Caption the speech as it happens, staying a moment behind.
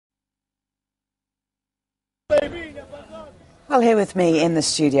Well, here with me in the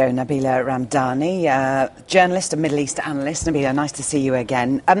studio, Nabila Ramdani, journalist and Middle East analyst. Nabila, nice to see you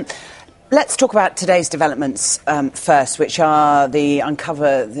again. Let's talk about today's developments first, which are the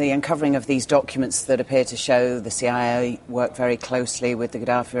uncovering of these documents that appear to show the CIA worked very closely with the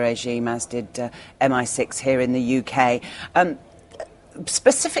Gaddafi regime, as did MI6 here in the UK.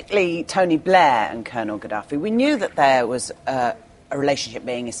 Specifically, Tony Blair and Colonel Gaddafi. We knew that there was a relationship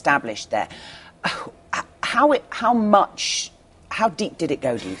being established there. How deep did it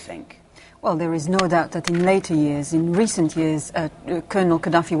go, do you think? Well, there is no doubt that in later years, in recent years, Colonel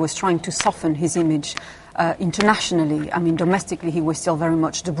Gaddafi was trying to soften his image internationally. I mean, domestically, he was still very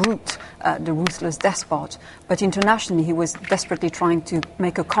much the brute, the ruthless despot. But internationally, he was desperately trying to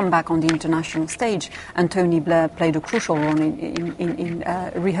make a comeback on the international stage. And Tony Blair played a crucial role in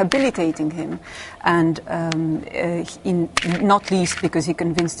rehabilitating him. And not least because he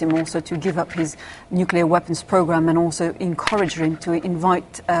convinced him also to give up his nuclear weapons program and also encouraged him to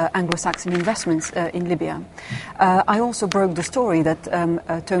invite Anglo-Saxon investments in Libya. I also broke the story that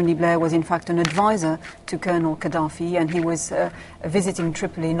Tony Blair was in fact an advisor to Colonel Gaddafi, and he was visiting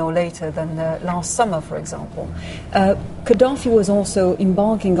Tripoli no later than last summer, for example. Gaddafi was also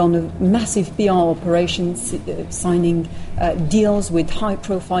embarking on a massive PR operation, signing deals with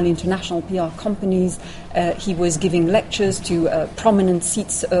high-profile international PR companies. He was giving lectures to prominent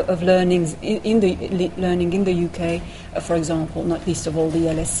seats of learning in the UK, for example, not least of all the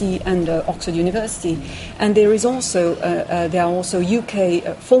LSE and Oxford University. And there are also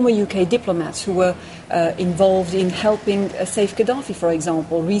former UK diplomats who were involved in helping Saif Gaddafi, for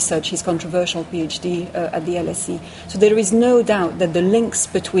example, research his controversial PhD at the LSE. So there is no doubt that the links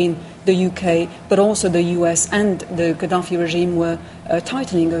between the UK, but also the US and the Gaddafi regime were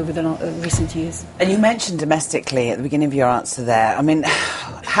tightening over the recent years. And you mentioned domestically at the beginning of your answer there. I mean,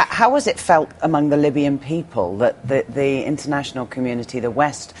 how was it felt among the Libyan people that the international community, the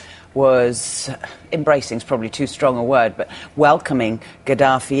West, was embracing, is probably too strong a word, but welcoming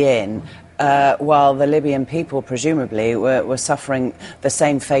Gaddafi in, while the Libyan people presumably were suffering the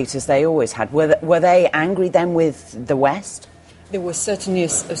same fate as they always had? Were they angry then with the West? There was certainly a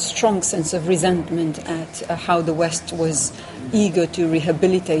strong sense of resentment at how the West was eager to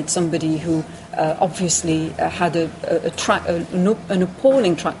rehabilitate somebody who obviously had an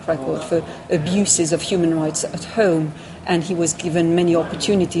appalling track record for abuses of human rights at home, and he was given many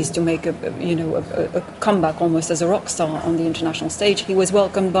opportunities to make a comeback almost as a rock star on the international stage. He was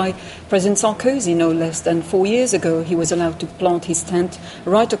welcomed by President Sarkozy no less than 4 years ago. He was allowed to plant his tent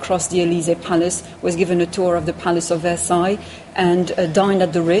right across the Élysée Palace, was given a tour of the Palace of Versailles, and dined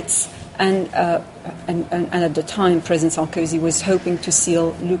at the Ritz. And at the time, President Sarkozy was hoping to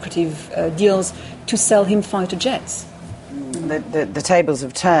seal lucrative deals to sell him fighter jets. The tables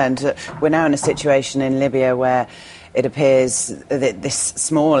have turned. We're now in a situation in Libya where it appears that this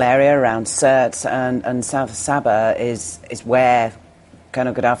small area around Sirte and south of Sabah is where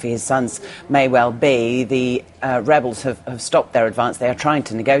Colonel Gaddafi, his sons, may well be. The rebels have stopped their advance. They are trying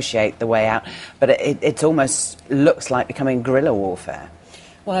to negotiate the way out, but it almost looks like becoming guerrilla warfare.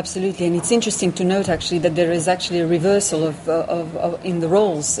 Well, absolutely, and it's interesting to note actually that there is actually a reversal of in the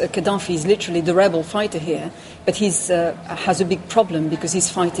roles. Gaddafi is literally the rebel fighter here, but he's has a big problem because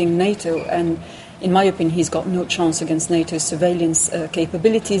he's fighting NATO, and in my opinion, he's got no chance against NATO's surveillance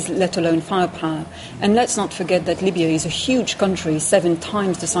capabilities, let alone firepower. And let's not forget that Libya is a huge country, 7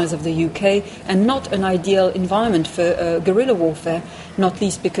 times the size of the UK, and not an ideal environment for guerrilla warfare, not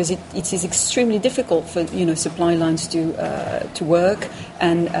least because it is extremely difficult for supply lines to work,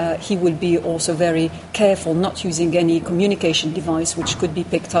 and he will be also very careful not using any communication device which could be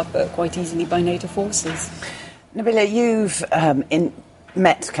picked up quite easily by NATO forces. Nabila, you've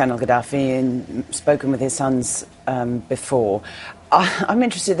met Colonel Gaddafi and spoken with his sons before. I'm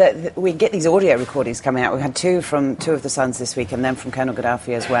interested that we get these audio recordings coming out. We've had two of the sons this week, and then from Colonel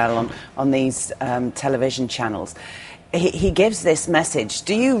Gaddafi as well on these television channels. He gives this message.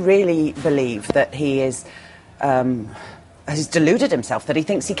 Do you really believe that he has deluded himself, that he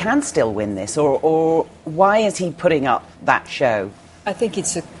thinks he can still win this, or why is he putting up that show? I think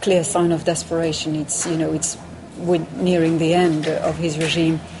it's a clear sign of desperation. We're nearing the end of his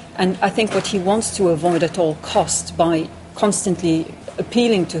regime, and I think what he wants to avoid at all costs by constantly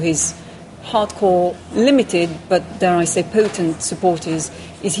appealing to his hardcore, limited, but dare I say potent supporters,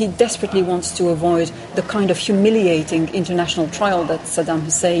 is he desperately wants to avoid the kind of humiliating international trial that Saddam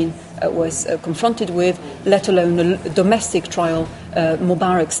Hussein was confronted with, let alone a domestic trial,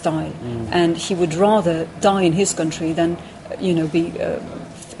 Mubarak style. And he would rather die in his country than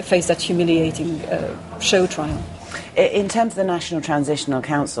face that humiliating show trial. In terms of the National Transitional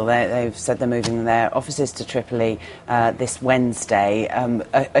Council, they've said they're moving their offices to Tripoli this Wednesday.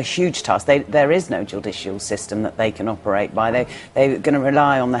 A huge task. There is no judicial system that they can operate by. They're going to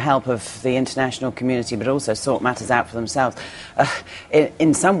rely on the help of the international community, but also sort matters out for themselves.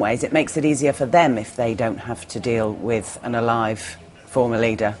 In some ways, it makes it easier for them if they don't have to deal with an alive former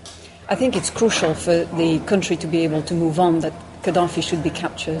leader. I think it's crucial for the country to be able to move on, that Gaddafi should be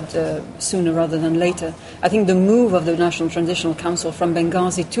captured sooner rather than later. I think the move of the National Transitional Council from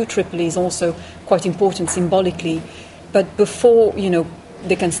Benghazi to Tripoli is also quite important symbolically. But before,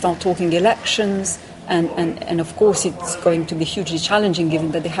 they can start talking elections, and of course it's going to be hugely challenging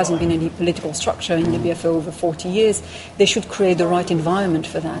given that there hasn't been any political structure in Libya for over 40 years. They should create the right environment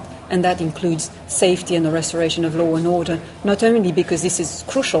for that, and that includes safety and the restoration of law and order, not only because this is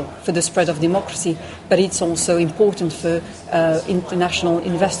crucial for the spread of democracy, but it's also important for international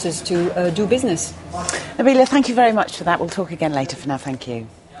investors to do business. Nabila, thank you very much for that. We'll talk again later. For now, thank you.